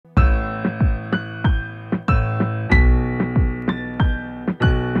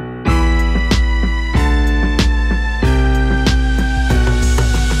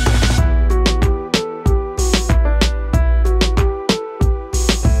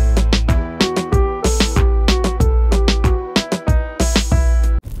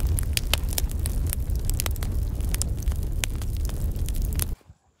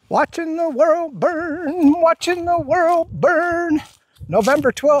Watching the world burn, watching the world burn.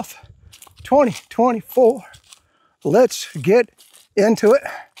 November 12th, 2024. Let's get into it.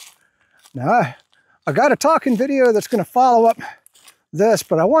 Now, I got a talking video that's going to follow up this,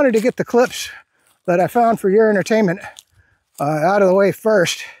 but I wanted to get the clips that I found for your entertainment out of the way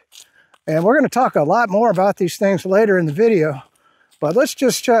first. And we're going to talk a lot more about these things later in the video. But let's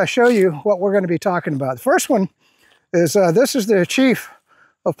just show you what we're going to be talking about. The first one is, this is the chief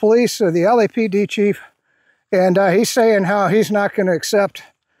of police, the LAPD chief, and he's saying how he's not going to accept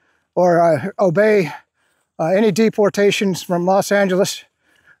or obey any deportations from Los Angeles.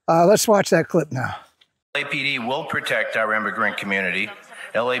 Let's watch that clip now. LAPD will protect our immigrant community.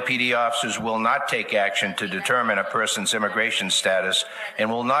 LAPD officers will not take action to determine a person's immigration status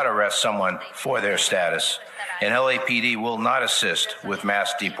and will not arrest someone for their status. And LAPD will not assist with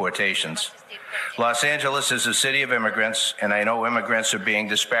mass deportations. Los Angeles is a city of immigrants, and I know immigrants are being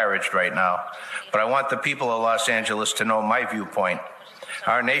disparaged right now, but I want the people of Los Angeles to know my viewpoint.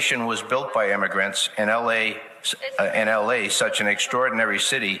 Our nation was built by immigrants, and LA, such an extraordinary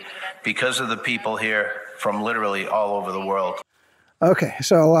city, because of the people here from literally all over the world. Okay,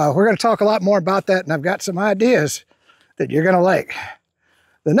 so we're going to talk a lot more about that, and I've got some ideas that you're going to like.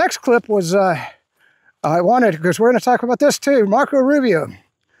 The next clip was, I wanted, because we're going to talk about this too. Marco Rubio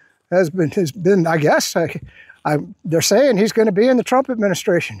has been, I guess, they're saying he's going to be in the Trump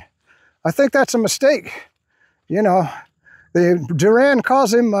administration. I think that's a mistake. You know, Duran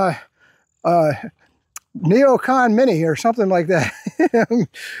calls him neocon mini or something like that.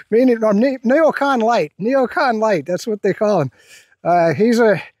 Meaning, or neocon light. Neocon light, that's what they call him. He's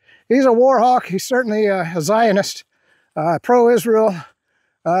a war hawk. He's certainly a Zionist, pro-Israel.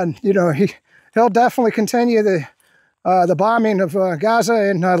 You know, he'll definitely continue the bombing of Gaza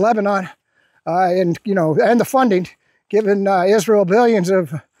and Lebanon, and you know, and the funding, giving Israel billions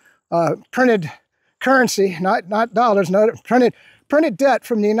of printed currency, not dollars, printed debt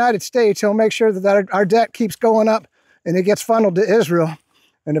from the United States. He'll make sure that our debt keeps going up and it gets funneled to Israel,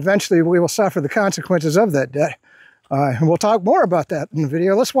 and eventually we will suffer the consequences of that debt. And we'll talk more about that in the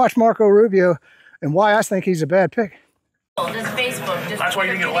video. Let's watch Marco Rubio and why I think he's a bad pick. Does Facebook, that's why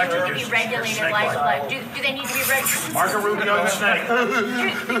you didn't get elected. Be regulated like do they need to be regulated? Marco Rubio, the snake.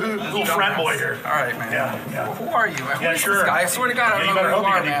 Little friend boy here. All right, man. Yeah. Who are you, man? Yeah, sure. This guy? I swear to God, I don't you know better who hope you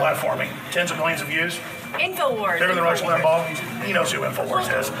you are, get man. deplatforming. Tens of millions of views. Infowars. Bigger than Rush Limbaugh. He knows who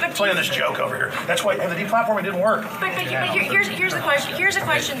Infowars is. Playing this joke over here. That's why the deplatforming didn't work. But here's the question. Here's a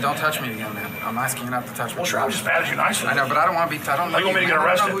question. Hey, don't touch me again, man. I'm asking you not to touch me. Well, sure, I'm just mad at you nicely. I know, but I don't want to be. I don't know. You want me to get I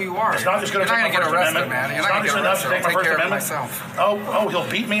arrested? don't know who you are. It's not just going to You're take not my going to First get arrested, Amendment. man. You're not going to get arrested. I'll take care of it myself. Oh, he'll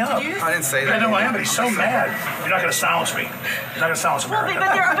beat me up. I didn't say that. I know I am, but he's so mad. You're not going to silence me. You're not going to silence America.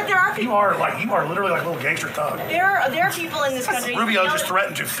 But there are people. You are literally like a little gangster thug. There are people in this country. Rubio just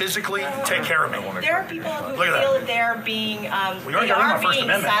threatened to physically take care of me. There are people who feel that they're being we already got rid of my First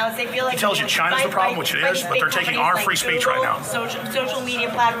Amendment. silenced. They feel like he tells you China's the problem, which it is, but they're taking our free speech right now. Social media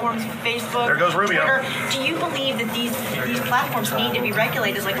platforms, Facebook, there goes Rubio. Twitter. Do you believe that these platforms need to be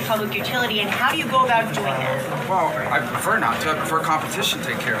regulated like a public utility, and how do you go about doing that? Well, I prefer not to. I prefer competition to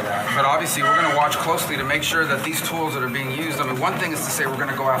take care of that. But obviously, we're going to watch closely to make sure that these tools that are being used. I mean, one thing is to say we're going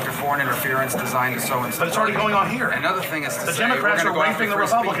to go after foreign interference designed to so and so. But it's already going on here. Another thing is to the say Democrats we're going to go after the free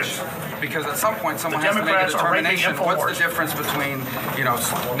Republicans. Speech. Because at some point, someone the has to make a Democrats determination. What's the difference between, you know,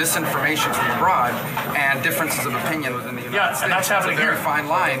 misinformation from abroad and differences of opinion within the United States? And that's happening it's a very here. fine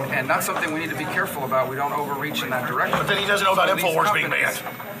line, and that's something we need to be careful about. We don't overreach in that direction. But then he doesn't know about Infowars being banned.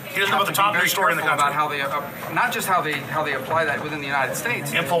 He doesn't know about the top news story in the country. About how they, not just how they apply that within the United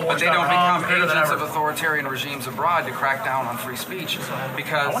States, Infowars. but they don't become agents of authoritarian regimes abroad to crack down on free speech.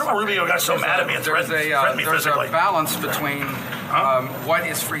 Because I wonder why Rubio got so mad at me and threatened me there's physically. a balance between what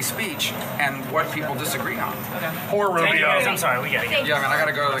is free speech and what people disagree on. Okay. Poor Rubio. I'm sorry, we got it. Yeah, man, I got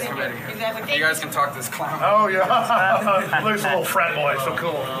to go to the committee. Exactly. You guys can talk to this clown. Oh, yeah. Look at the little frat boy. So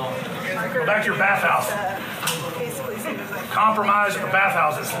cool. Go back to your bathhouse. Compromise at the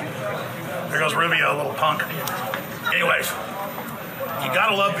bathhouses. There goes Rubio, little punk. Anyways, you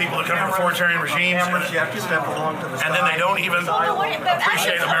gotta love people that come from authoritarian regimes, and then they don't even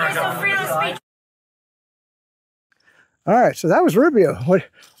appreciate America. All right, so that was Rubio.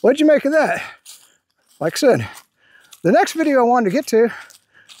 What'd you make of that? Like I said, the next video I wanted to get to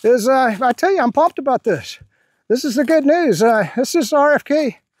is, I tell you, I'm pumped about this. This is the good news. This is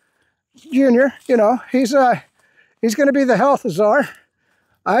RFK Jr., you know, he's going to be the health czar.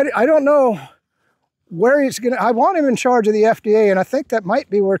 I don't know where he's going to, I want him in charge of the FDA, and I think that might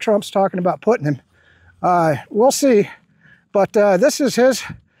be where Trump's talking about putting him. We'll see. But this is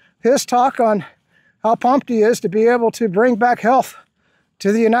his talk on how pumped he is to be able to bring back health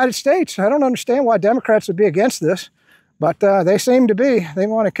to the United States. I don't understand why Democrats would be against this, but they seem to be. They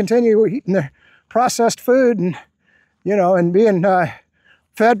want to continue eating their processed food and, you know, and being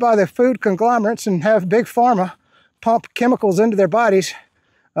fed by the food conglomerates and have big pharma pump chemicals into their bodies,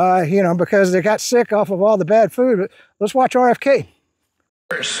 you know, because they got sick off of all the bad food. But let's watch RFK.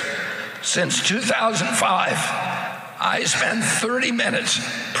 Since 2005, I spend 30 minutes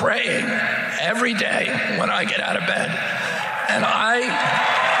praying every day when I get out of bed. And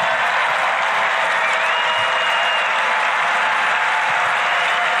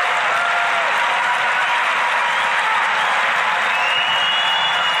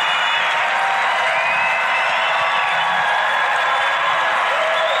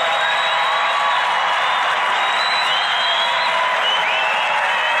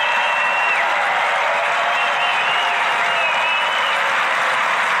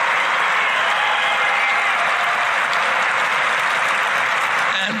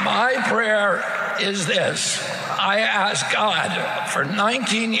my prayer is this. I ask God for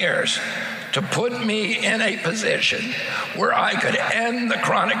 19 years to put me in a position where I could end the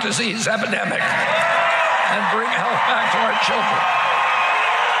chronic disease epidemic and bring health back to our children.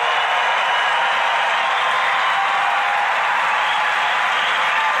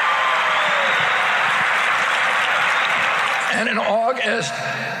 And in August,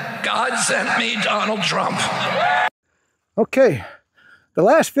 God sent me Donald Trump. Okay. The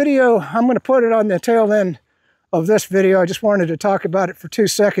last video, I'm going to put it on the tail end of this video. I just wanted to talk about it for 2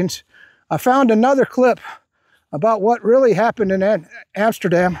 seconds. I found another clip about what really happened in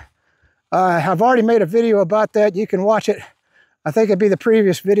Amsterdam. I've already made a video about that. You can watch it. I think it'd be the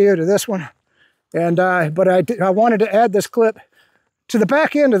previous video to this one. And but I wanted to add this clip to the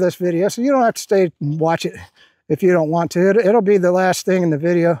back end of this video, so you don't have to stay and watch it if you don't want to. It'll be the last thing in the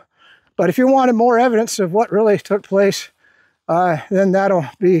video. But if you wanted more evidence of what really took place, then that'll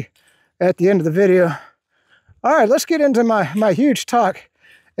be at the end of the video. All right, let's get into my huge talk.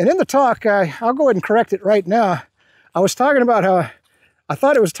 And in the talk, I'll go ahead and correct it right now. I was talking about how I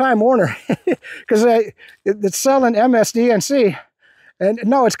thought it was Time Warner because it's selling MSDNC. And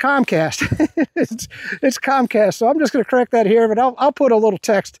no, it's Comcast. it's Comcast. So I'm just going to correct that here, but I'll put a little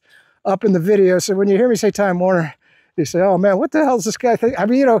text up in the video. So when you hear me say Time Warner, you say, oh man, what the hell does this guy think? I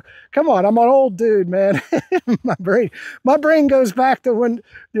mean, you know, come on, I'm an old dude, man. my brain goes back to when,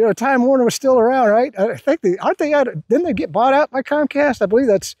 you know, Time Warner was still around, right? I think didn't they get bought out by Comcast? I believe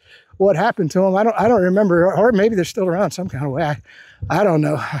that's what happened to them. I don't remember, or maybe they're still around some kind of way. I don't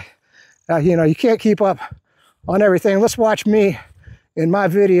know. You know, you can't keep up on everything. Let's watch me in my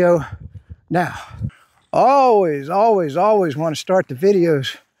video now. Always want to start the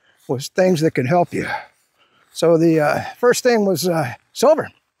videos with things that can help you. So the first thing was silver.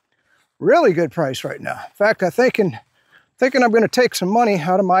 Really good price right now. In fact, I'm thinking I'm going to take some money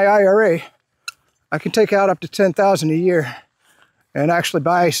out of my IRA. I can take out up to $10,000 a year and actually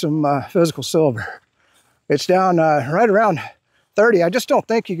buy some physical silver. It's down right around 30. I just don't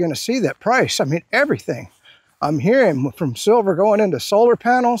think you're going to see that price. I mean, everything I'm hearing from silver going into solar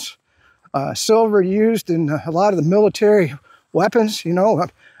panels, silver used in a lot of the military weapons, you know.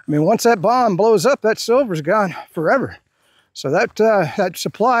 I mean, once that bomb blows up, that silver's gone forever. So that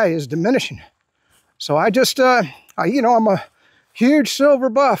supply is diminishing. So I just, you know, I'm a huge silver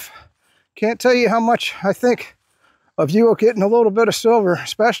buff. Can't tell you how much I think of you getting a little bit of silver,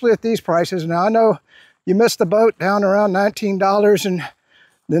 especially at these prices. Now, I know you missed the boat down around $19 and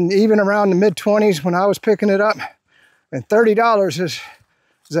then even around the mid-20s when I was picking it up. And $30 is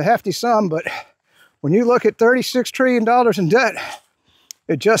a hefty sum, but when you look at $36 trillion in debt,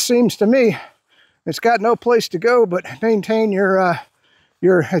 it just seems to me it's got no place to go but maintain your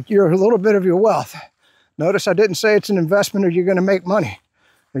little bit of your wealth. Notice I didn't say it's an investment or you're going to make money.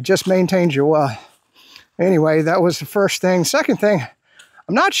 It just maintains your wealth. Anyway, that was the first thing. Second thing,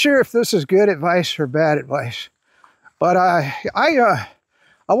 I'm not sure if this is good advice or bad advice, but I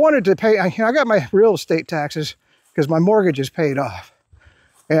wanted to pay. I got my real estate taxes because my mortgage is paid off,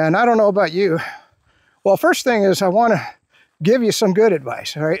 and I don't know about you. Well, first thing is I want to give you some good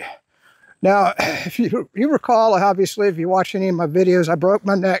advice, all right? Now, if you recall, obviously, if you watch any of my videos, I broke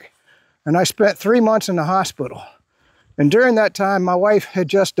my neck and I spent 3 months in the hospital. And during that time, my wife had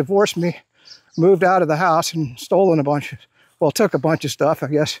just divorced me, moved out of the house and stolen a bunch of, well, took a bunch of stuff. I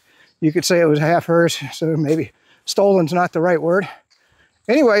guess you could say it was half hers, so maybe stolen's not the right word.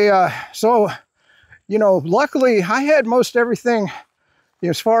 Anyway, so, you know, luckily I had most everything, you know,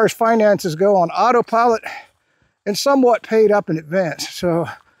 as far as finances go, on autopilot and somewhat paid up in advance. So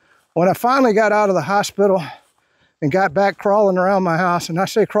when I finally got out of the hospital and got back crawling around my house, and I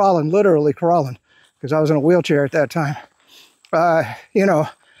say crawling, literally crawling, because I was in a wheelchair at that time, you know,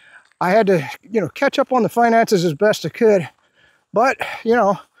 I had to, you know, catch up on the finances as best I could. But, you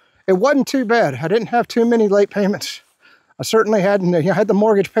know, it wasn't too bad. I didn't have too many late payments. I certainly hadn't, you know, had the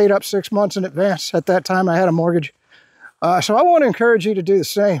mortgage paid up 6 months in advance. At that time, I had a mortgage. So I want to encourage you to do the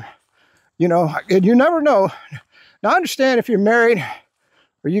same. You know, and you never know. Now, I understand if you're married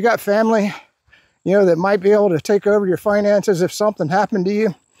or you got family, you know, that might be able to take over your finances if something happened to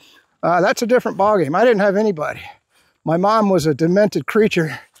you. That's a different ballgame. I didn't have anybody. My mom was a demented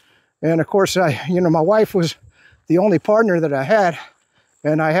creature. And of course, you know, my wife was the only partner that I had.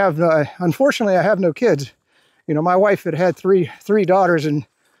 And I have, unfortunately, I have no kids. You know, my wife had three daughters, and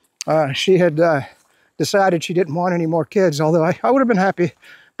she had decided she didn't want any more kids, although I would have been happy,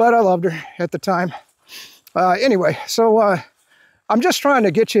 but I loved her at the time. Anyway, so I'm just trying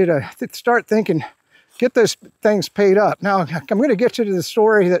to get you to start thinking, get those things paid up. Now, I'm going to get you to the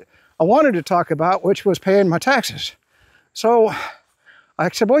story that I wanted to talk about, which was paying my taxes. So I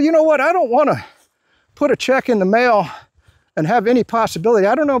said, well, you know what? I don't want to put a check in the mail and have any possibility.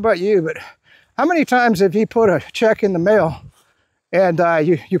 I don't know about you, but how many times have you put a check in the mail and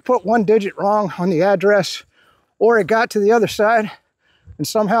you put one digit wrong on the address, or it got to the other side and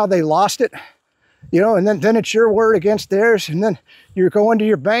somehow they lost it? You know, and then it's your word against theirs. And then you're going to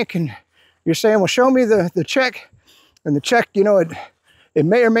your bank and you're saying, well, show me the check. And the check, you know, it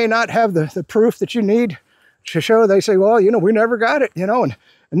may or may not have the proof that you need to show. They say, well, you know, we never got it, you know.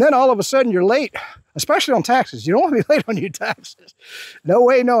 And then all of a sudden you're late, especially on taxes. You don't want to be late on your taxes. No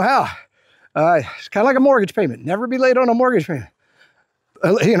way, no how. It's kind of like a mortgage payment. Never be late on a mortgage payment.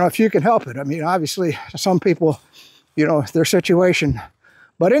 You know, if you can help it. I mean, obviously, some people, you know, their situation.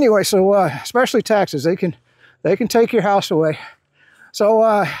 But anyway, so especially taxes, they can take your house away. So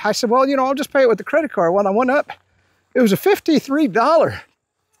I said, well, you know, I'll just pay it with the credit card. When I went up, it was a $53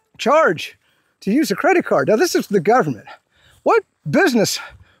 charge to use a credit card. Now, this is the government. What business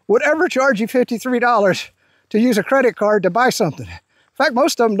would ever charge you $53 to use a credit card to buy something? In fact,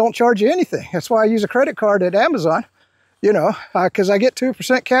 most of them don't charge you anything. That's why I use a credit card at Amazon, you know, because I get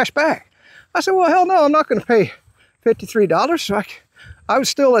 2% cash back. I said, well, hell no, I'm not going to pay $53. So I was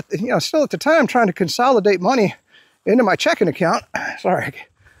still at the time trying to consolidate money into my checking account. Sorry,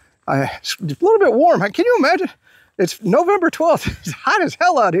 it's a little bit warm. Can you imagine? It's November 12th. It's hot as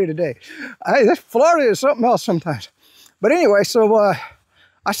hell out here today. This Florida is something else sometimes. But anyway, so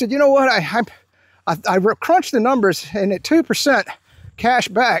I said, you know what? I crunched the numbers, and at 2% cash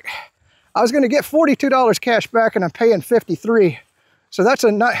back, I was going to get $42 cash back, and I'm paying $53. So that's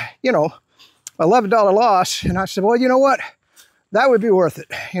a, you know, $11 loss. And I said, well, you know what? That would be worth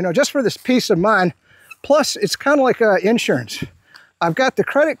it, you know, just for this peace of mind. Plus, it's kind of like insurance. I've got the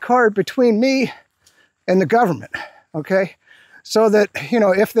credit card between me and the government, okay? So that, you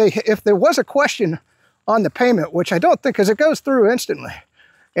know, if there was a question on the payment, which I don't think, because it goes through instantly.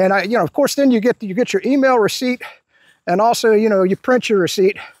 And you know, of course, then you get your email receipt, and also, you know, you print your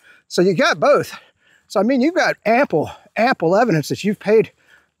receipt. So you got both. So, I mean, you've got ample evidence that you've paid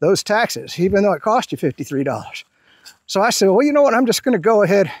those taxes, even though it cost you $53. So I said, well, you know what? I'm just going to go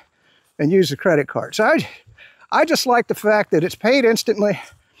ahead and use the credit card. So I just like the fact that it's paid instantly,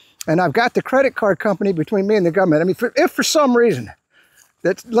 and I've got the credit card company between me and the government. I mean, if for some reason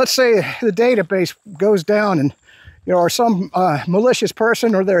that, let's say, the database goes down, and you know, or some malicious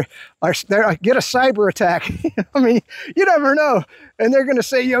person, or they get a cyber attack. I mean, you never know, and they're going to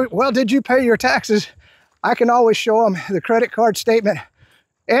say, well, did you pay your taxes? I can always show them the credit card statement,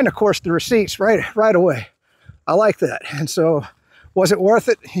 and of course the receipts right away. I like that. And so, was it worth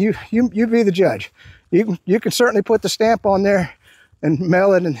it? You be the judge. You can certainly put the stamp on there and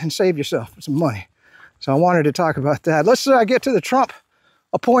mail it and save yourself some money. So I wanted to talk about that. Let's get to the Trump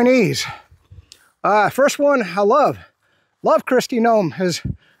appointees. First one, I love Kristi Noem as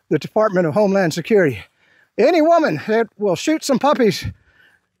the Department of Homeland Security. Any woman that will shoot some puppies,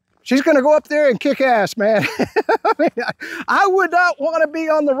 she's going to go up there and kick ass, man. I mean, I would not want to be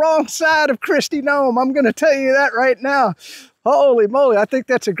on the wrong side of Kristi Noem. I'm going to tell you that right now. Holy moly, I think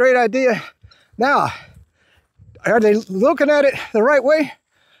that's a great idea. Now, are they looking at it the right way?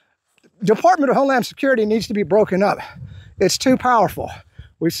 Department of Homeland Security needs to be broken up. It's too powerful.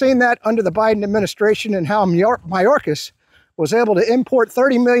 We've seen that under the Biden administration, and how Mayorkas was able to import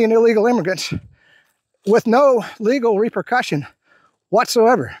 30 million illegal immigrants with no legal repercussion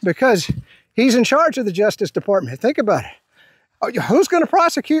whatsoever, because he's in charge of the Justice Department. Think about it. Who's going to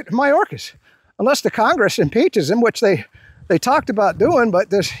prosecute Mayorkas? Unless the Congress impeaches him, which they talked about doing,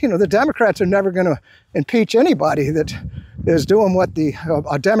 but the Democrats are never going to impeach anybody that is doing what the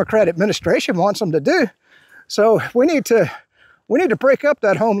Democrat administration wants them to do. So we need to break up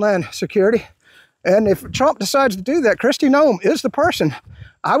that Homeland Security. And if Trump decides to do that, Kristi Noem is the person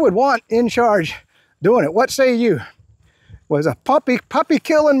I would want in charge doing it. What say you? Was a puppy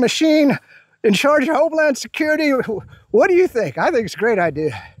killing machine in charge of Homeland Security? What do you think? I think it's a great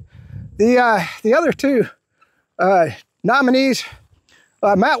idea. The other two nominees,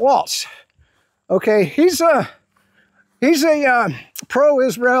 Matt Waltz. Okay, he's a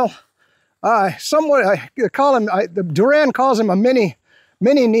pro-Israel. Somewhat, call him. Duran calls him a mini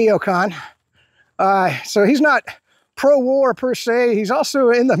neocon. So he's not pro-war per se. He's also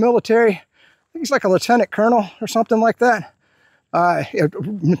in the military. I think he's like a lieutenant colonel or something like that.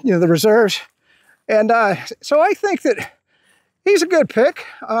 The reserves. And so I think that he's a good pick.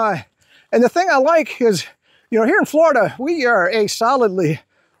 And the thing I like is, here in Florida, we are a solidly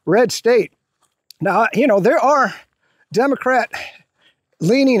red state. Now, there are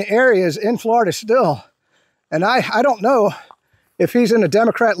Democrat-leaning areas in Florida still. And I don't know if he's in a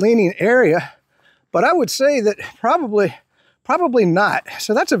Democrat-leaning area, but I would say that probably not.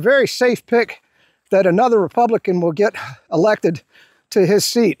 So that's a very safe pick that another Republican will get elected to his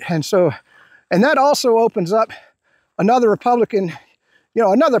seat. And that also opens up another Republican,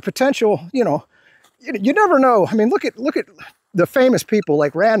 another potential, you never know. I mean, look at the famous people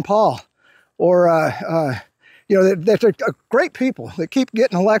like Rand Paul or, they're great people that keep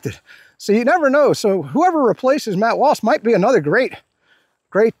getting elected. So you never know. So whoever replaces Matt Waltz might be another great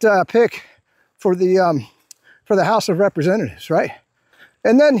pick for the House of Representatives, right?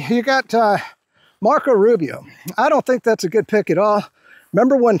 And then you got Marco Rubio. I don't think that's a good pick at all.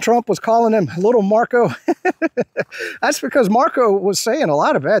 Remember when Trump was calling him Little Marco? That's because Marco was saying a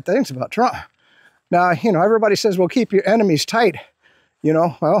lot of bad things about Trump. Now, everybody says, well, keep your enemies tight.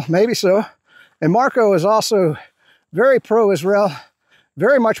 Well, maybe so. And Marco is also very pro-Israel,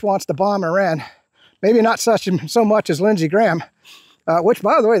 very much wants to bomb Iran. Maybe not so much as Lindsey Graham, which,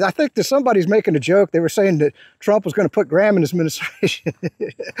 by the way, I think that somebody's making a joke. They were saying that Trump was going to put Graham in his administration.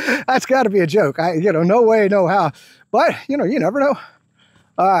 That's got to be a joke. No way, no how. But, you never know.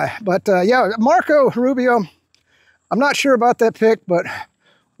 Yeah, Marco Rubio, I'm not sure about that pick, but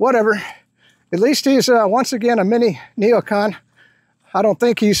whatever. At least he's, once again, a mini neocon. I don't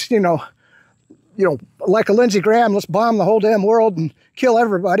think he's, like a Lindsey Graham, let's bomb the whole damn world and kill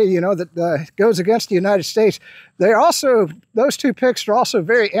everybody, that goes against the United States. Those two picks are also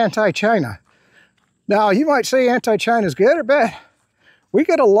very anti-China. Now, you might say anti-China is good or bad. We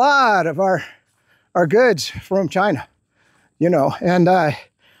get a lot of our goods from China, and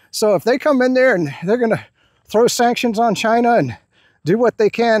so if they come in there and they're going to throw sanctions on China and do what they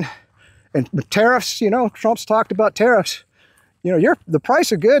can, and tariffs, Trump's talked about tariffs, the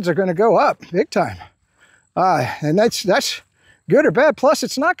price of goods are going to go up big time. And that's good or bad. Plus,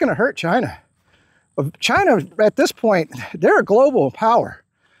 it's not going to hurt China. China, at this point, they're a global power.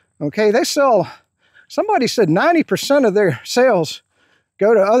 Okay, somebody said 90% of their sales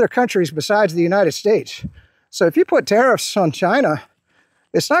go to other countries besides the United States. So if you put tariffs on China,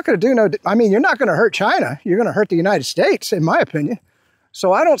 it's not going to do you're not going to hurt China. You're going to hurt the United States, in my opinion.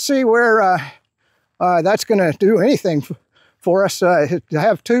 So I don't see where that's going to do anything for us to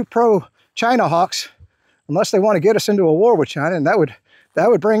have two pro-China hawks, unless they want to get us into a war with China, and that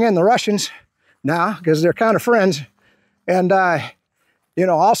would bring in the Russians now because they're kind of friends, and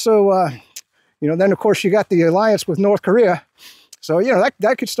also then of course you got the alliance with North Korea, so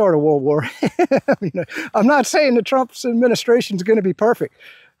that could start a world war. I'm not saying the Trump's administration is going to be perfect,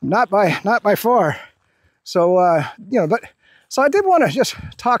 not by far. So so I did want to just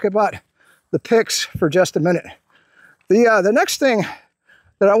talk about the picks for just a minute. The next thing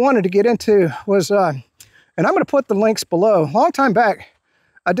that I wanted to get into was, and I'm going to put the links below. A long time back,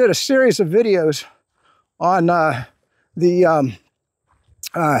 I did a series of videos on the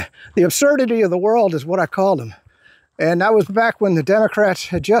absurdity of the world is what I called them. And that was back when the Democrats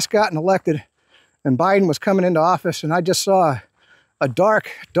had just gotten elected and Biden was coming into office, and I just saw a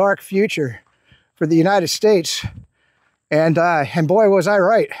dark, dark future for the United States. And boy, was I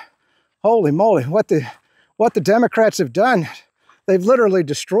right. Holy moly, what the Democrats have done, they've literally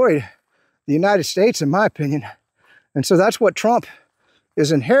destroyed the United States, in my opinion. And so that's what Trump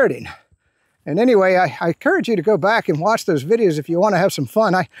is inheriting. And anyway, I encourage you to go back and watch those videos if you want to have some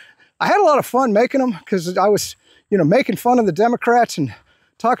fun. I had a lot of fun making them because I was, making fun of the Democrats and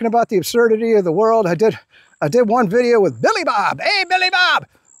talking about the absurdity of the world. I did one video with Billy Bob. Hey, Billy Bob,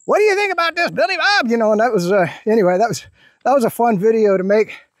 what do you think about this, Billy Bob? And that was, anyway, that was a fun video to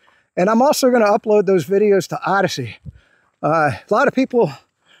make. And I'm also going to upload those videos to Odyssey. A lot of people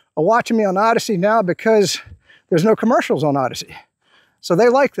are watching me on Odyssey now because there's no commercials on Odyssey. So they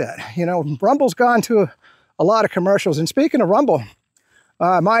like that. Rumble's gone to a lot of commercials. And speaking of Rumble,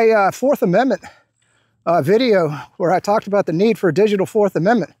 my Fourth Amendment video where I talked about the need for a digital Fourth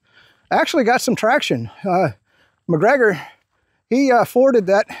Amendment. I actually got some traction. McGregor, he forwarded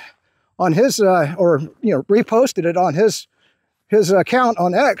that on his, reposted it on his account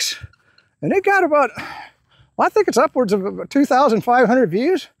on X, and it got about, well, I think it's upwards of 2,500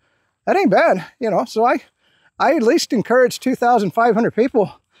 views. That ain't bad, so I at least encouraged 2,500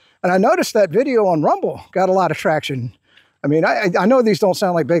 people. And I noticed that video on Rumble got a lot of traction. I mean, I know these don't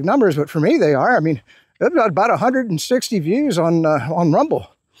sound like big numbers, but for me they are. I mean, it's got about 160 views on Rumble.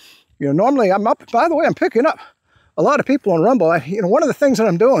 Normally I'm up, by the way, I'm picking up a lot of people on Rumble. One of the things that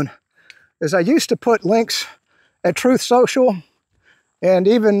I'm doing is I used to put links at Truth Social and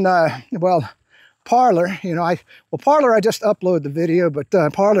even, Parler. Parler, I just upload the video, but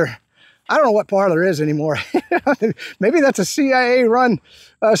Parler, I don't know what Parler is anymore. Maybe that's a CIA-run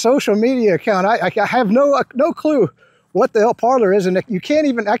social media account. I have no clue what the hell Parler is, and I can't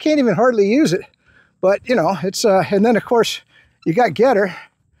even hardly use it. But it's and then of course you got Getter,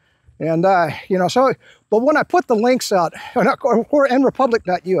 and so. But when I put the links out, and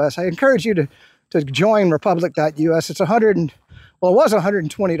Republic.us, I encourage you to join Republic.us. It's it was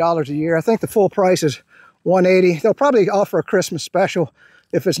 $120 a year. I think the full price is $180. They'll probably offer a Christmas special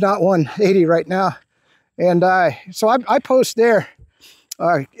if it's not $180 right now. And so I post there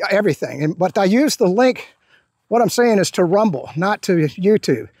everything. But I use the link, what I'm saying is to Rumble, not to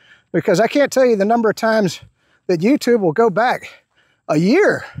YouTube. Because I can't tell you the number of times that YouTube will go back a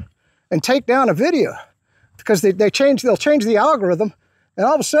year and take down a video. Because they'll change the algorithm, and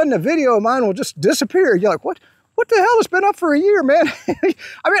all of a sudden a video of mine will just disappear. You're like, what the hell has been up for a year, man? I mean,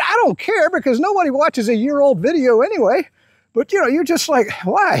 I don't care because nobody watches a year-old video anyway. But, you're just like,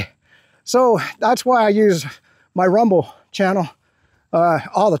 why? So that's why I use my Rumble channel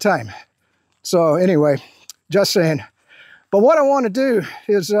all the time. So anyway, just saying. But what I want to do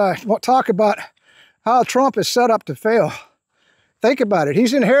is talk about how Trump is set up to fail. Think about it.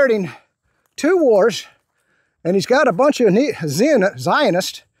 He's inheriting 2 wars, and he's got a bunch of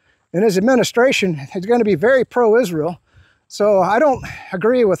Zionists in his administration. He's going to be very pro-Israel. So I don't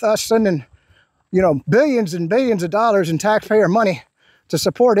agree with us sending billions and billions of dollars in taxpayer money to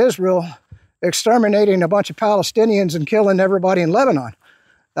support Israel, exterminating a bunch of Palestinians and killing everybody in Lebanon.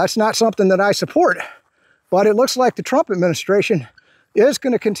 That's not something that I support. But it looks like the Trump administration is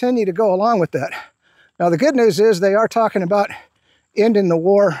going to continue to go along with that. Now, the good news is they are talking about ending the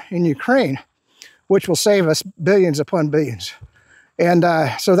war in Ukraine, which will save us billions upon billions. And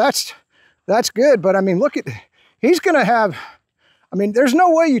so that's good. But I mean, he's going to have, there's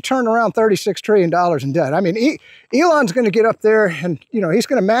no way you turn around $36 trillion in debt. I mean, Elon's going to get up there and, he's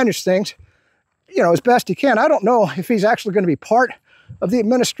going to manage things, as best he can. I don't know if he's actually going to be part of the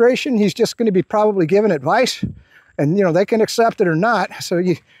administration. He's just going to be probably giving advice, and, they can accept it or not. So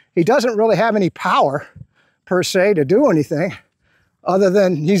he doesn't really have any power, per se, to do anything other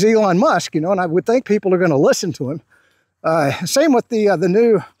than he's Elon Musk, and I would think people are going to listen to him. Same with the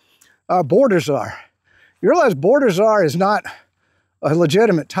new border czar. You realize border czar is not a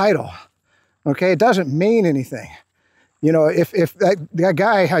legitimate title, okay? It doesn't mean anything. If that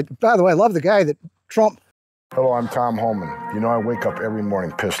guy, by the way, I love the guy that Trump. Hello, I'm Tom Homan. I wake up every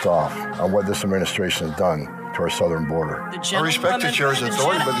morning pissed off on what this administration has done to our southern border. I respect the chair's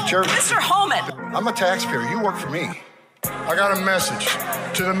authority, but the chair... Mr. Homan! I'm a taxpayer. You work for me. I got a message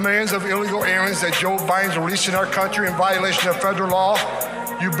to the millions of illegal aliens that Joe Biden's releasing our country in violation of federal law.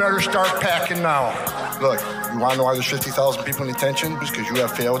 You better start packing now. Look, you want to know why there's 50,000 people in detention? Because you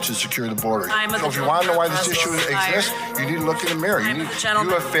have failed to secure the border. So if you want to know why this issue exists, you need to look in the mirror. You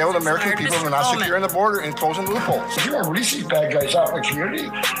have failed American people for not securing the border and closing loopholes. If you want to release these bad guys out in the community,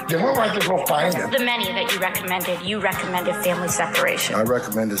 then we're going to go find them. The many that you recommended family separation. I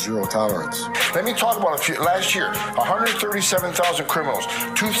recommended zero tolerance. Let me talk about a few. Last year, 137,000 criminals,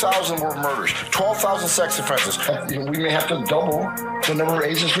 2,000 were murders, 12,000 sex offenses. We may have to double the number of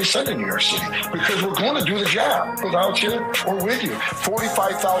agents we send in New York City because we're going to do the job without you or with you.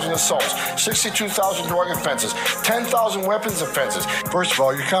 45,000 assaults, 62,000 drug offenses, 10,000 weapons offenses. First of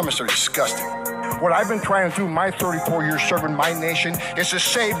all, your comments are disgusting. What I've been trying to do my 34 years serving my nation is to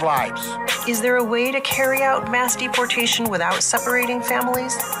save lives. Is there a way to carry out mass deportation without separating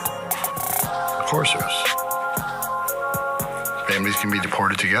families? Of course there is. Families can be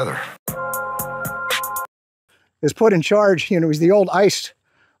deported together. Is put in charge, he's the old ICE,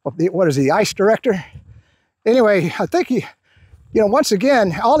 ICE director? Anyway, I think once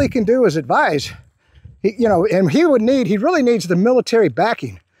again, all he can do is advise. And he really needs the military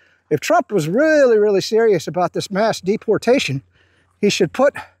backing. If Trump was really, really serious about this mass deportation, he should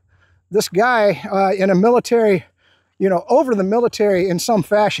put this guy in a military, over the military in some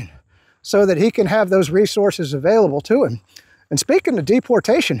fashion. so that he can have those resources available to him. And speaking of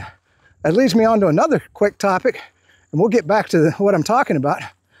deportation, that leads me on to another quick topic, and we'll get back to what I'm talking about.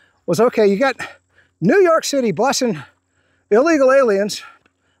 Was, okay, you got New York City busing illegal aliens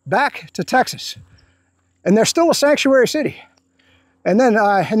back to Texas, and they're still a sanctuary city. And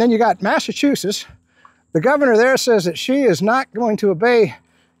then you got Massachusetts. The governor there says that she is not going to obey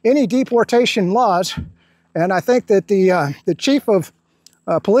any deportation laws, and I think that the chief of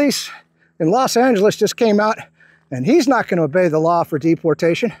police in Los Angeles just came out, and he's not going to obey the law for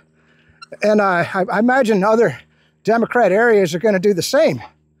deportation. And I imagine other Democrat areas are going to do the same.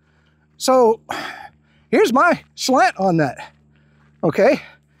 So here's my slant on that. Okay,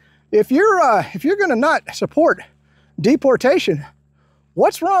 if you're going to not support deportation,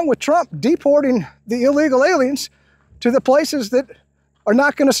 what's wrong with Trump deporting the illegal aliens to the places that are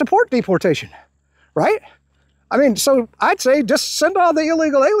not going to support deportation, right? I mean, so I'd say just send all the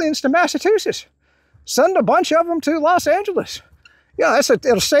illegal aliens to Massachusetts. Send a bunch of them to Los Angeles. Yeah,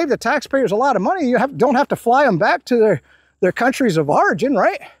 it'll save the taxpayers a lot of money. You don't have to fly them back to their countries of origin,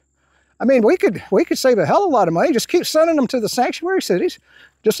 right? I mean, we could save a hell of a lot of money. Just keep sending them to the sanctuary cities,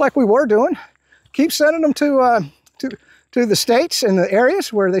 just like we were doing. Keep sending them to the states and the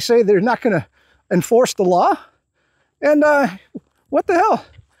areas where they say they're not going to enforce the law. And what the hell?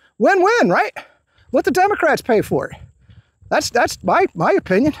 Win-win, right? Let the Democrats pay for it. That's my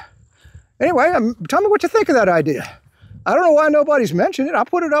opinion. Anyway, tell me what you think of that idea. I don't know why nobody's mentioned it. I'll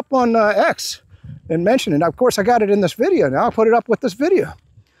put it up on X and mention it. Of course, I got it in this video now. I'll put it up with this video.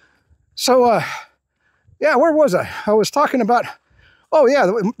 So, yeah, where was I? I was talking about, oh yeah,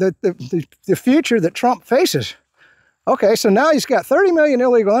 the future that Trump faces. Okay, so now he's got 30 million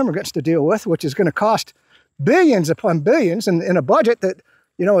illegal immigrants to deal with, which is going to cost billions upon billions in a budget that,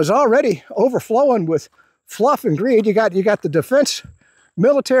 you know, is already overflowing with fluff and greed. You got the defense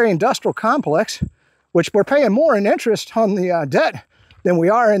military industrial complex, which we're paying more in interest on the debt than we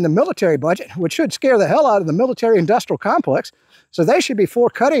are in the military budget, which should scare the hell out of the military industrial complex. So they should be for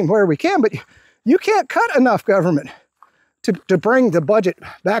cutting where we can, but you can't cut enough government to bring the budget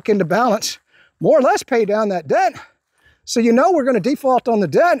back into balance, more or less pay down that debt. So you know we're going to default on the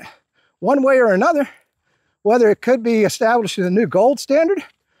debt one way or another, whether it could be establishing a new gold standard,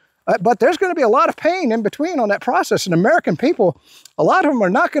 but there's going to be a lot of pain in between on that process. And American people, a lot of them are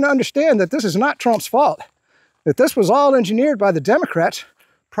not going to understand that this is not Trump's fault, that this was all engineered by the Democrats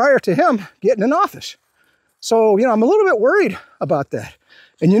prior to him getting in office. So, you know, I'm a little bit worried about that.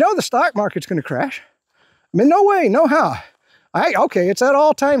 And you know the stock market's going to crash. I mean, no way, no how. Okay, it's at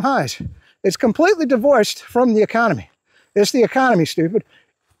all-time highs. It's completely divorced from the economy. It's the economy, stupid.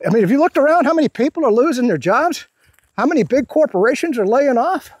 I mean, if you looked around, how many people are losing their jobs? How many big corporations are laying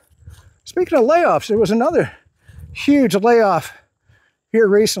off? Speaking of layoffs, there was another huge layoff here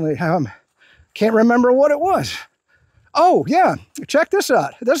recently. Can't remember what it was. Oh, yeah, check this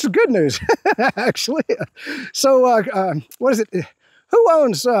out. This is good news, actually. So, what is it? Who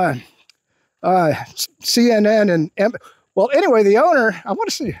owns CNN and... Well, anyway, the owner, I want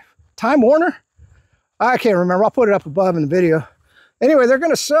to see, Time Warner? I can't remember. I'll put it up above in the video. Anyway, they're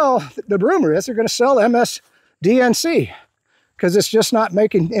going to sell, the rumor is they're going to sell MSDNC because it's just not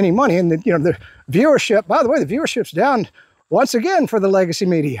making any money. And, the viewership, by the way, the viewership's down once again for the legacy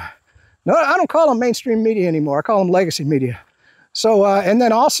media. No, I don't call them mainstream media anymore. I call them legacy media. So, and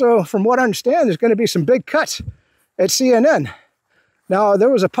then also, from what I understand, there's going to be some big cuts at CNN. Now, there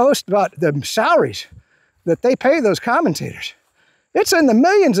was a post about the salaries that they pay those commentators. It's in the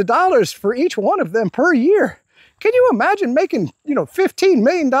millions of dollars for each one of them per year. Can you imagine making, $15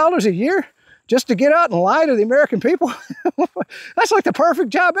 million a year just to get out and lie to the American people? That's like the perfect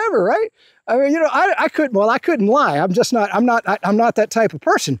job ever, right? I mean, I couldn't lie. I'm not that type of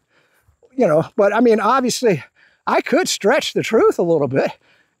person, but I mean, obviously I could stretch the truth a little bit.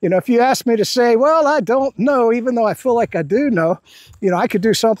 If you asked me to say, well, I don't know, even though I feel like I do know, I could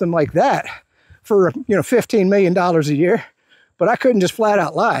do something like that for, $15 million a year, but I couldn't just flat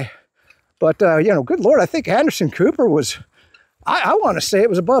out lie. But, good Lord, I think Anderson Cooper was, I want to say it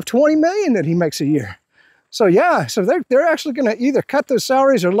was above 20 million that he makes a year. So yeah, so they're actually going to either cut those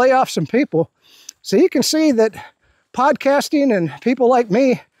salaries or lay off some people. So you can see that podcasting and people like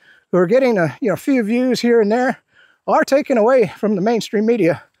me who are getting a few views here and there are taken away from the mainstream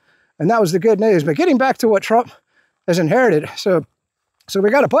media. And that was the good news. But getting back to what Trump has inherited. So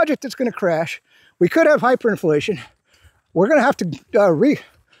we got a budget that's going to crash. We could have hyperinflation. We're going to have to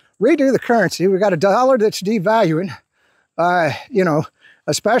redo the currency. We got a dollar that's devaluing,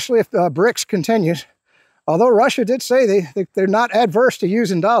 especially if BRICS continues. Although Russia did say they're not adverse to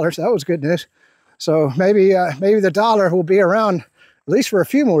using dollars. That was good news. So maybe the dollar will be around at least for a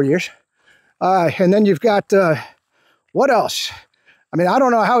few more years. And then you've got, what else? I mean, I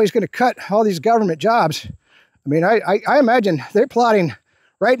don't know how he's going to cut all these government jobs. I mean, I imagine they're plotting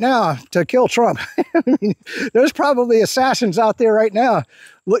right now to kill Trump. I mean, there's probably assassins out there right now,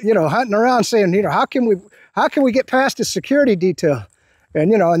 you know, hunting around saying, you know, how can we get past this security detail? And,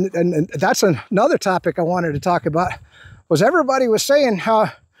 you know, and that's another topic I wanted to talk about, was everybody was saying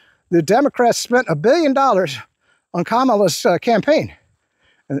how the Democrats spent $1 billion on Kamala's campaign.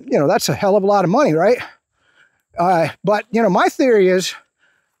 And, you know, that's a hell of a lot of money, right? But, you know, my theory is,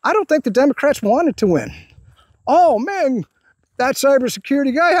 I don't think the Democrats wanted to win. Oh, man, that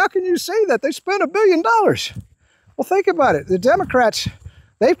cybersecurity guy, how can you say that? They spent $1 billion. Well, think about it. The Democrats,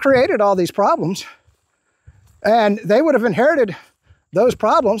 they've created all these problems, and they would have inherited those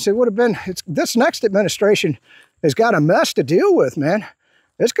problems. It would have been, this next administration has got a mess to deal with, man.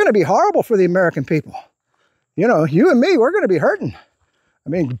 It's going to be horrible for the American people. You know, you and me, we're going to be hurting. I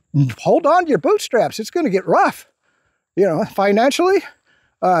mean, hold on to your bootstraps. It's going to get rough, you know, financially,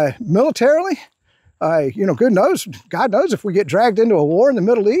 militarily. You know, God knows if we get dragged into a war in the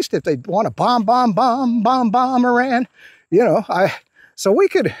Middle East, if they want to bomb Iran, you know, so we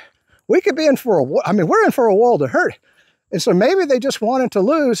could be in for a war. I mean, we're in for a world of hurt. And so maybe they just wanted to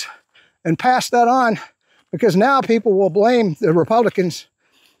lose and pass that on, because now people will blame the Republicans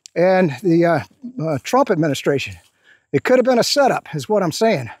and the Trump administration. It could have been a setup, is what I'm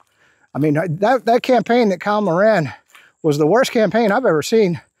saying. I mean, that campaign that Kamala ran was the worst campaign I've ever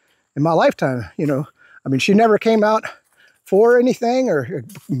seen in my lifetime. You know, I mean, she never came out for anything or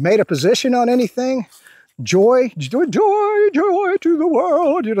made a position on anything. Joy to the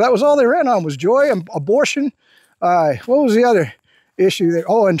world. You know, that was all they ran on, was joy and abortion. What was the other issue there?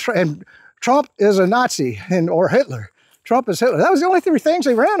 Oh, and Trump is a Nazi, or Hitler. Trump is Hitler. That was the only three things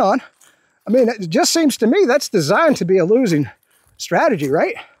they ran on. I mean, it just seems to me that's designed to be a losing strategy,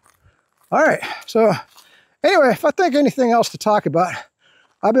 right? All right. So anyway, if I think anything else to talk about,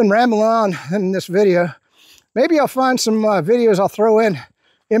 I've been rambling on in this video. Maybe I'll find some videos I'll throw in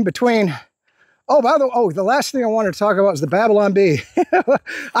between. Oh, by the way, the last thing I wanted to talk about is the Babylon Bee.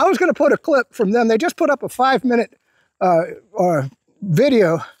 I was going to put a clip from them. They just put up a 5-minute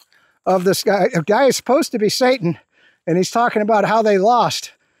video of this guy. A guy is supposed to be Satan, and he's talking about how they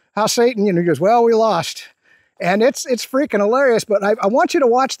lost. How Satan, you know, he goes, well, we lost. And it's freaking hilarious, but I want you to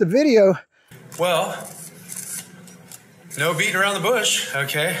watch the video. Well, no beating around the bush,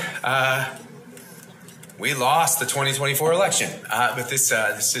 okay? We lost the 2024 election, but it's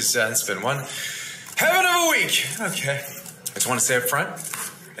been one heaven of a week. Okay, I just want to say up front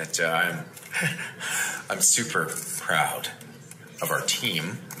that I'm super proud of our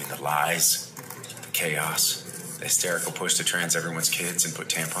team. I mean, the lies, the chaos, the hysterical push to trans everyone's kids and put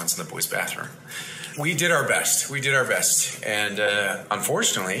tampons in the boys' bathroom. We did our best. We did our best, and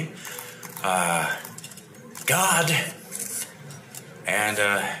unfortunately, God and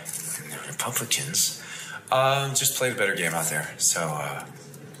the Republicans just played a better game out there. So I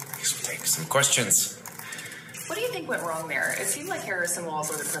guess we'll take some questions. What do you think went wrong there? It seemed like Harrison Walls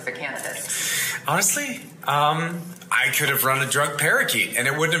was a perfect candidate. Honestly, I could have run a drug parakeet and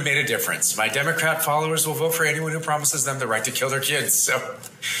it wouldn't have made a difference. My Democrat followers will vote for anyone who promises them the right to kill their kids. So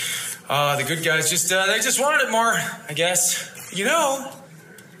the good guys they just wanted it more, I guess. You know,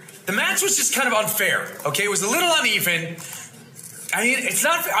 the match was just kind of unfair, okay? It was a little uneven. I mean, it's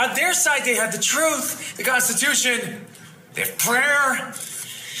not on their side. They had the truth, the Constitution, they have prayer,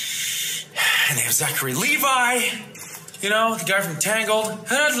 and they have Zachary Levi, you know, the guy from Tangled.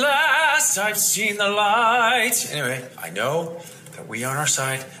 At last, I've seen the light. Anyway, I know that we on our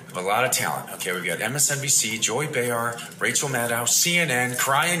side have a lot of talent. Okay, we've got MSNBC, Joy Behar, Rachel Maddow, CNN,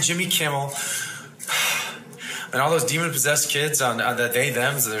 crying Jimmy Kimmel, and all those demon-possessed kids on the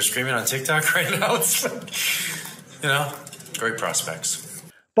they-thems that are screaming on TikTok right now. It's like, you know. Great prospects.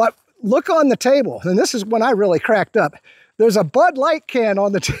 But look on the table, and this is when I really cracked up. There's a Bud Light can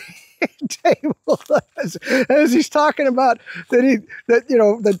on the table as he's talking about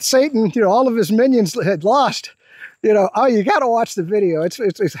that Satan, you know, all of his minions had lost. You know, oh, you got to watch the video.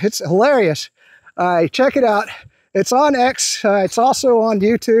 It's hilarious. Check it out. It's on X. It's also on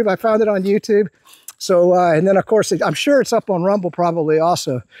YouTube. I found it on YouTube. So, and then of course, I'm sure it's up on Rumble probably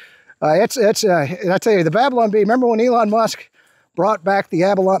also. And I tell you, the Babylon Bee, remember when Elon Musk brought back the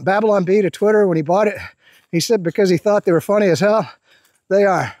Babylon Bee to Twitter when he bought it? He said because he thought they were funny as hell. They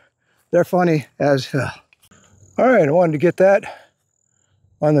are. They're funny as hell. All right, I wanted to get that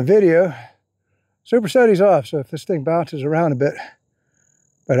on the video. Super SETI's off, so if this thing bounces around a bit,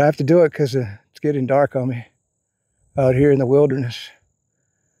 but I have to do it because it's getting dark on me out here in the wilderness.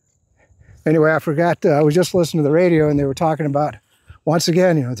 Anyway, I forgot, I was just listening to the radio and they were talking about once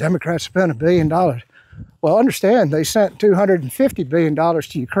again, you know, Democrats spent $1 billion. Well, understand, they sent $250 billion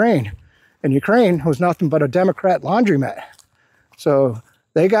to Ukraine, and Ukraine was nothing but a Democrat laundromat. So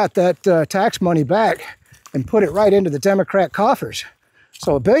they got that tax money back and put it right into the Democrat coffers.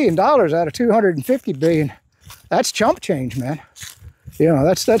 So $1 billion out of $250 billion, that's chump change, man. You know,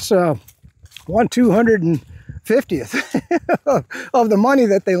 that's 1/250th of the money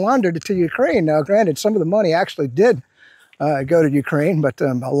that they laundered to Ukraine. Now, granted, some of the money actually did go to Ukraine, but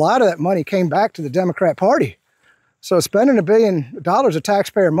a lot of that money came back to the Democrat Party. So spending $1 billion of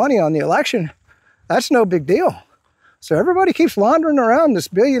taxpayer money on the election, that's no big deal. So everybody keeps laundering around this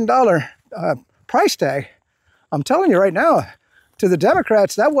 $1 billion price tag. I'm telling you right now, to the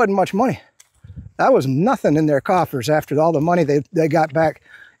Democrats, that wasn't much money. That was nothing in their coffers after all the money they got back,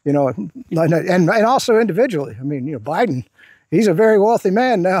 you know, and also individually. I mean, you know, Biden, he's a very wealthy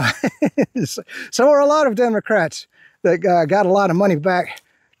man now. So are a lot of Democrats that got a lot of money back,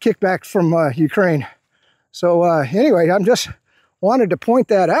 kicked back from Ukraine. So anyway, I'm just wanted to point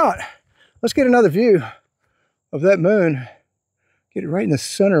that out. Let's get another view of that moon. Get it right in the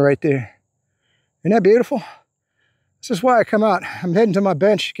center right there. Isn't that beautiful? This is why I come out. I'm heading to my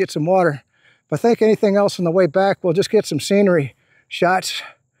bench, get some water. If I think anything else on the way back, we'll just get some scenery shots.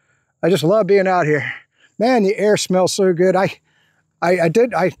 I just love being out here. Man, the air smells so good. I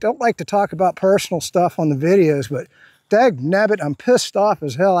don't like to talk about personal stuff on the videos, but dag nabbit, I'm pissed off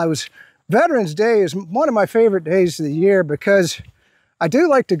as hell. Veterans Day is one of my favorite days of the year because I do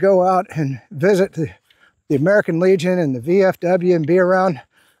like to go out and visit the American Legion and the VFW and be around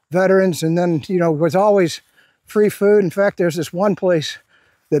veterans. And then, you know, there's always free food. In fact, there's this one place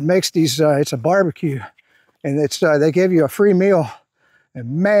that makes these, it's a barbecue, and it's they give you a free meal.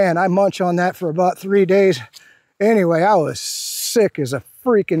 And man, I munch on that for about 3 days. Anyway, I was sick as a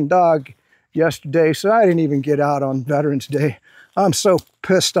freaking dog yesterday, so I didn't even get out on Veterans Day. I'm so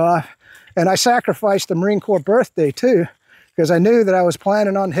pissed off. And I sacrificed the Marine Corps birthday too, because I knew that I was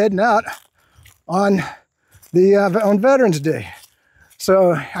planning on heading out on Veterans Day.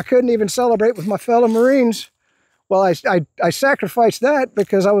 So I couldn't even celebrate with my fellow Marines. Well, I sacrificed that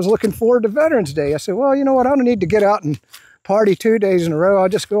because I was looking forward to Veterans Day. I said, well, you know what? I don't need to get out and party 2 days in a row. I'll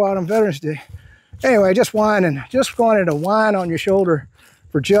just go out on Veterans Day. Anyway, just wanted to whine on your shoulder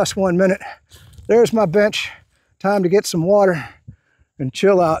for just 1 minute. There's my bench. Time to get some water and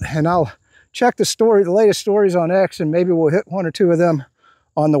chill out. And I'll check the latest stories on X, and maybe we'll hit 1 or 2 of them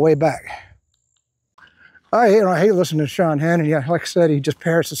on the way back. I hate listening to Sean Hannon. Yeah, like I said, he just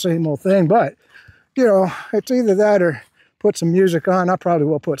parrots the same old thing, but you know, it's either that or put some music on. I probably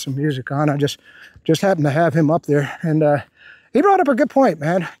will put some music on. I just happen to have him up there. And he brought up a good point,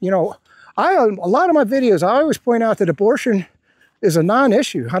 man. You know, a lot of my videos, I always point out that abortion is a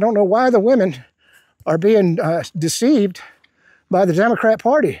non-issue. I don't know why the women are being deceived by the Democrat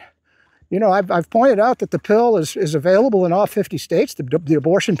Party. You know, I've pointed out that the pill is available in all 50 states, the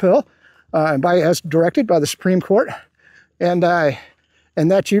abortion pill, as directed by the Supreme Court. And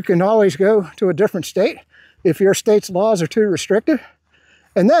that you can always go to a different state if your state's laws are too restrictive.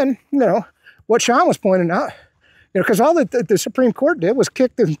 And then, you know, what Sean was pointing out, you know, because all that the Supreme Court did was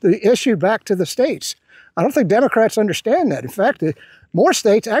kick the issue back to the states. I don't think Democrats understand that. In fact, more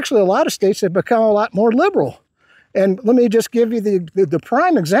states, actually a lot of states, have become a lot more liberal. And let me just give you the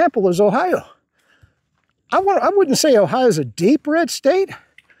prime example is Ohio. I wouldn't say Ohio's a deep red state,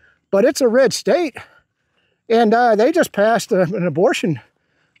 but it's a red state. And they just passed an abortion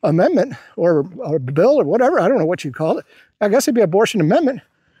amendment or a bill or whatever. I don't know what you'd call it. I guess it'd be abortion amendment.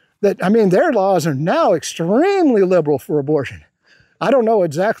 That, I mean, their laws are now extremely liberal for abortion. I don't know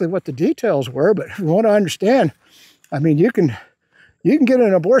exactly what the details were, but from what I understand, I mean, you can get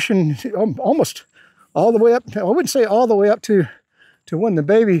an abortion almost all the way up. I wouldn't say all the way up to when the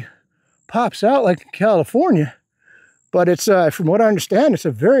baby pops out, like in California, but it's from what I understand, it's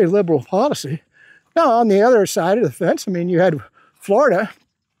a very liberal policy. Now, on the other side of the fence, I mean, you had Florida,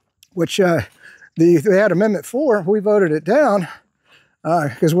 which they had Amendment 4. We voted it down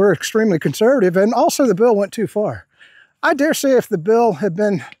because we're extremely conservative, and also the bill went too far. I dare say if the bill had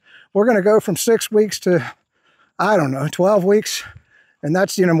been, we're going to go from 6 weeks to, I don't know, 12 weeks, and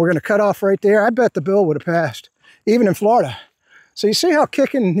that's, you know, we're going to cut off right there, I bet the bill would have passed, even in Florida. So you see how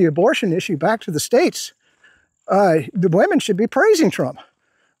kicking the abortion issue back to the states, the women should be praising Trump.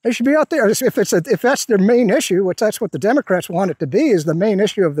 They should be out there. If that's their main issue, which that's what the Democrats want it to be, is the main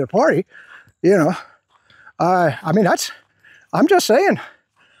issue of their party, you know. I mean, I'm just saying,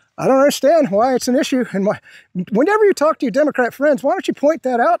 I don't understand why it's an issue. And whenever you talk to your Democrat friends, why don't you point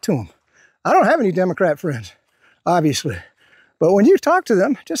that out to them? I don't have any Democrat friends, obviously. But when you talk to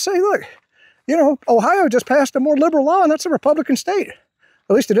them, just say, look, you know, Ohio just passed a more liberal law, and that's a Republican state.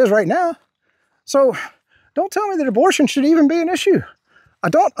 At least it is right now. So don't tell me that abortion should even be an issue. I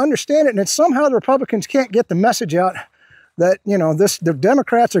don't understand it, and it's somehow the Republicans can't get the message out that, you know, the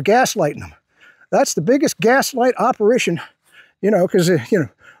Democrats are gaslighting them. That's the biggest gaslight operation, you know, because, you know,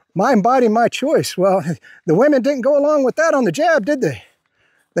 my body, my choice. Well, the women didn't go along with that on the jab, did they?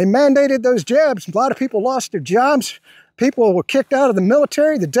 They mandated those jabs. A lot of people lost their jobs. People were kicked out of the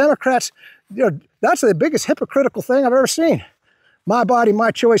military. The Democrats, you know, that's the biggest hypocritical thing I've ever seen. My body,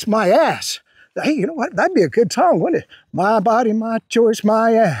 my choice, my ass. Hey, you know what? That'd be a good song, wouldn't it? My body, my choice,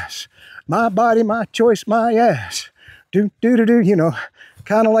 my ass. My body, my choice, my ass. Do, do, do, do, you know,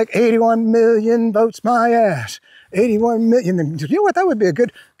 kind of like 81 million votes, my ass. 81 million. You know what? That would be a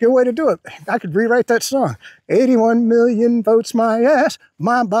good way to do it. I could rewrite that song. 81 million votes, my ass.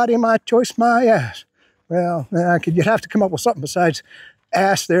 My body, my choice, my ass. Well, you'd have to come up with something besides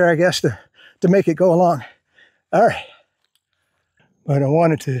ass there, I guess, to make it go along. All right. But I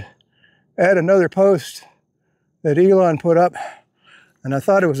wanted to add another post that Elon put up, and I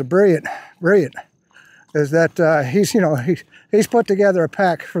thought it was a brilliant, is that he's put together a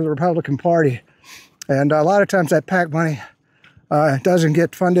PAC for the Republican Party, and a lot of times that PAC money doesn't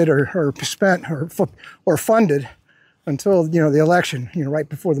get funded or spent or funded until, you know, the election, you know, right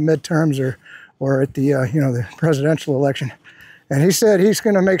before the midterms or at the you know, the presidential election. And he said he's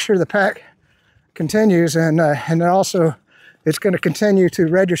going to make sure the PAC continues, and then also it's going to continue to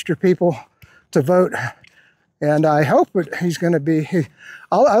register people to vote. And I hope that he's going to be,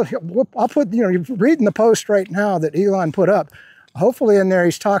 I'll put, you know, you're reading the post right now that Elon put up. Hopefully in there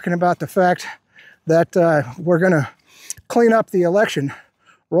he's talking about the fact that we're going to clean up the election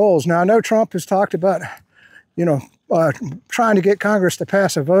rolls. Now, I know Trump has talked about, you know, trying to get Congress to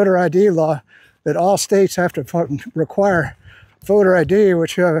pass a voter ID law that all states have to require voter ID,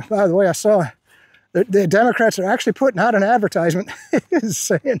 which, by the way, I saw the Democrats are actually putting out an advertisement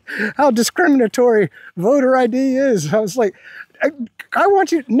saying how discriminatory voter ID is. I was like, I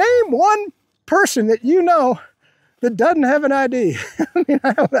want you to name one person that you know that doesn't have an ID. I mean,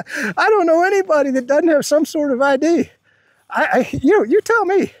 I don't know anybody that doesn't have some sort of ID. You tell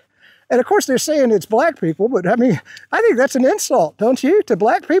me. And of course they're saying it's black people, but I mean, I think that's an insult, don't you, to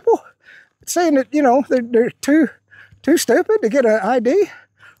black people? Saying that, you know, they're too stupid to get an ID,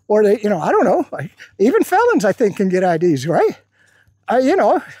 or they, you know, I don't know. Even felons, I think, can get IDs, right?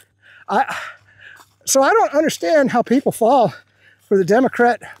 So I don't understand how people fall for the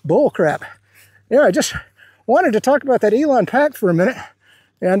Democrat bullcrap. You know, I just wanted to talk about that Elon PAC for a minute,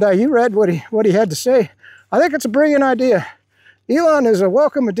 and you read what he had to say. I think it's a brilliant idea. Elon is a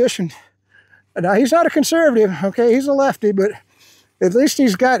welcome addition. Now, he's not a conservative, okay? He's a lefty, but at least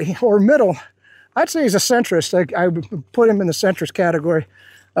he's got, or middle. I'd say he's a centrist. I would put him in the centrist category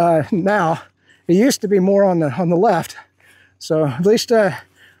now. He used to be more on the left. So at least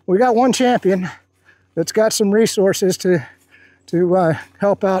we got one champion that's got some resources to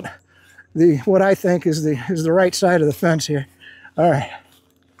help out what I think is the right side of the fence here. All right.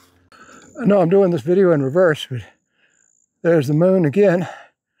 I know I'm doing this video in reverse, but there's the moon again.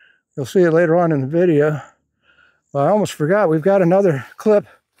 You'll see it later on in the video. Well, I almost forgot. We've got another clip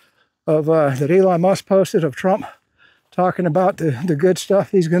of that Elon Musk posted of Trump talking about the good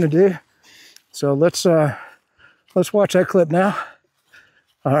stuff he's going to do. So let's watch that clip now.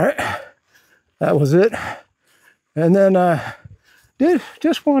 All right, that was it. And then did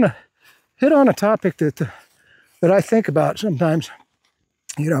just want to hit on a topic that I think about sometimes.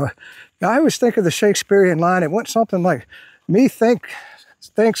 You know, I always think of the Shakespearean line. It went something like, "Me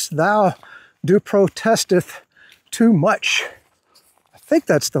thinks thou do protesteth too much." I think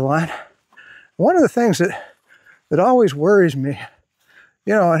that's the line. One of the things that always worries me,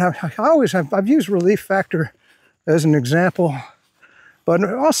 you know, and I've used relief factor as an example, but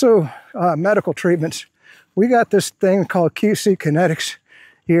also medical treatments. We got this thing called QC kinetics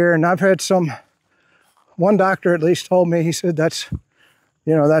here, and I've had one doctor at least told me, he said that's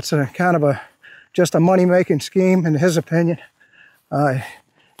a kind of just a money-making scheme in his opinion. I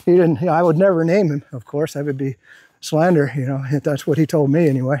would never name him, of course. That would be slander, you know. That's what he told me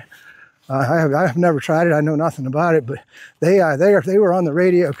anyway. I've never tried it. I know nothing about it, but they were on the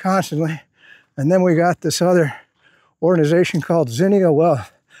radio constantly. And then we got this other organization called Zinnia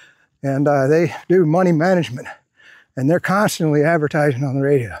Wealth, and they do money management, and they're constantly advertising on the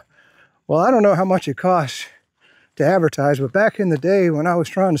radio. Well, I don't know how much it costs to advertise, but back in the day when I was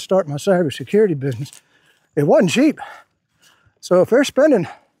trying to start my cybersecurity business, it wasn't cheap. So if they're spending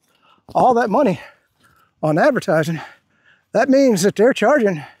all that money on advertising, that means that they're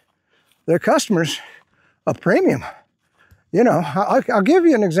charging their customers a premium. You know, I'll give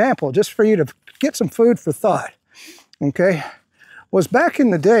you an example just for you to get some food for thought, okay? Was back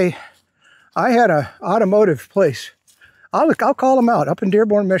in the day, I had an automotive place. I'll call them out, up in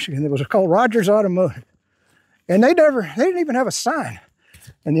Dearborn, Michigan. It was called Rogers Automotive. And they didn't even have a sign.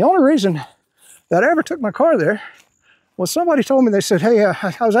 And the only reason that I ever took my car there was somebody told me, they said, hey,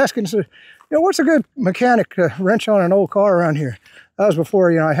 I was asking, said, you know, what's a good mechanic wrench on an old car around here? That was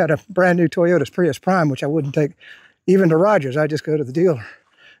before, you know, I had a brand new Toyota Prius Prime, which I wouldn't take even to Rogers. I just go to the dealer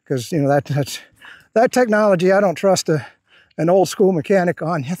because, you know, that technology I don't trust an old school mechanic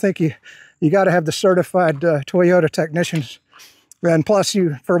on. I think you got to have the certified Toyota technicians, and plus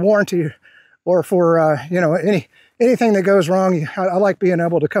you for warranty or for you know, anything that goes wrong. I like being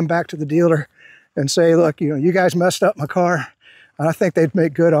able to come back to the dealer and say, look, you know, you guys messed up my car, and I think they'd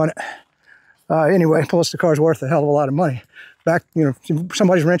make good on it. Anyway, plus the car's worth a hell of a lot of money. Back, you know, if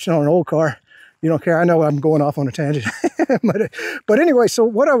somebody's wrenching on an old car, you don't care. I know I'm going off on a tangent. but anyway, so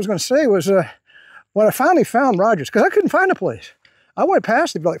what I was going to say was when I finally found Rogers, because I couldn't find a place. I went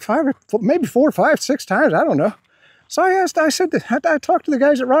past it like maybe 4, 5, 6 times. I don't know. So I I talked to the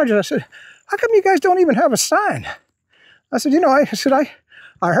guys at Rogers. I said, how come you guys don't even have a sign? I said, you know, I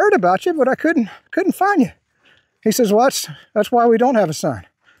heard about you, but I couldn't find you. He says, well, that's why we don't have a sign.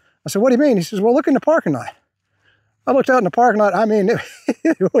 I said, what do you mean? He says, well, look in the parking lot. I looked out in the parking lot. I mean,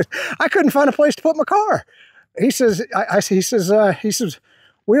 I couldn't find a place to put my car. He says, he says,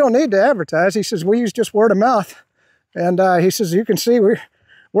 we don't need to advertise. He says, we use just word of mouth. And he says, you can see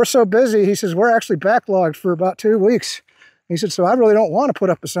we're so busy. He says, we're actually backlogged for about 2 weeks. He said, so I really don't want to put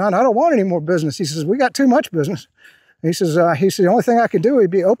up a sign. I don't want any more business. He says, we got too much business. He says, the only thing I could do would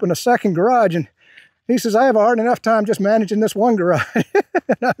be open a second garage. And he says, I have a hard enough time just managing this one garage.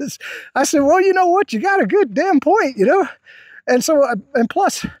 I said, well, you know what? You got a good damn point, you know? And so, and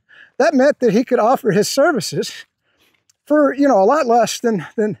plus, that meant that he could offer his services for, you know, a lot less than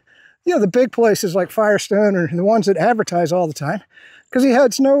you know, the big places like Firestone or the ones that advertise all the time, because he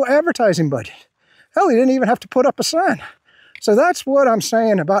had no advertising budget. Hell, he didn't even have to put up a sign. So that's what I'm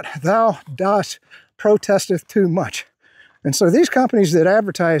saying about thou dost protesteth too much. And so these companies that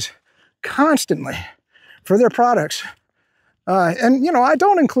advertise constantly for their products, and, you know, I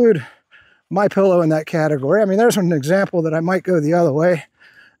don't include MyPillow in that category. I mean, there's an example that I might go the other way.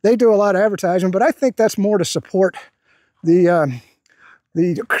 They do a lot of advertising, but I think that's more to support the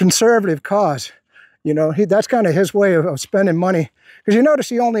conservative cause. You know, that's kind of his way of spending money. Because you notice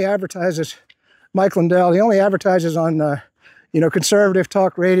he only advertises, Mike Lindell, he only advertises on, you know, conservative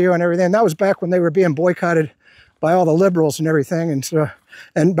talk radio and everything. That was back when they were being boycotted by all the liberals and everything. And so,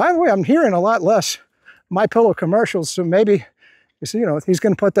 and by the way, I'm hearing a lot less MyPillow commercials. So maybe, you know, he's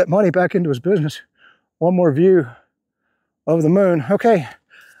going to put that money back into his business. One more view of the moon. Okay,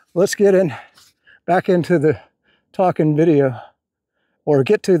 let's get back into the talking video, or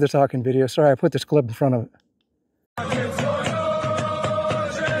get to the talking video. Sorry, I put this clip in front of it.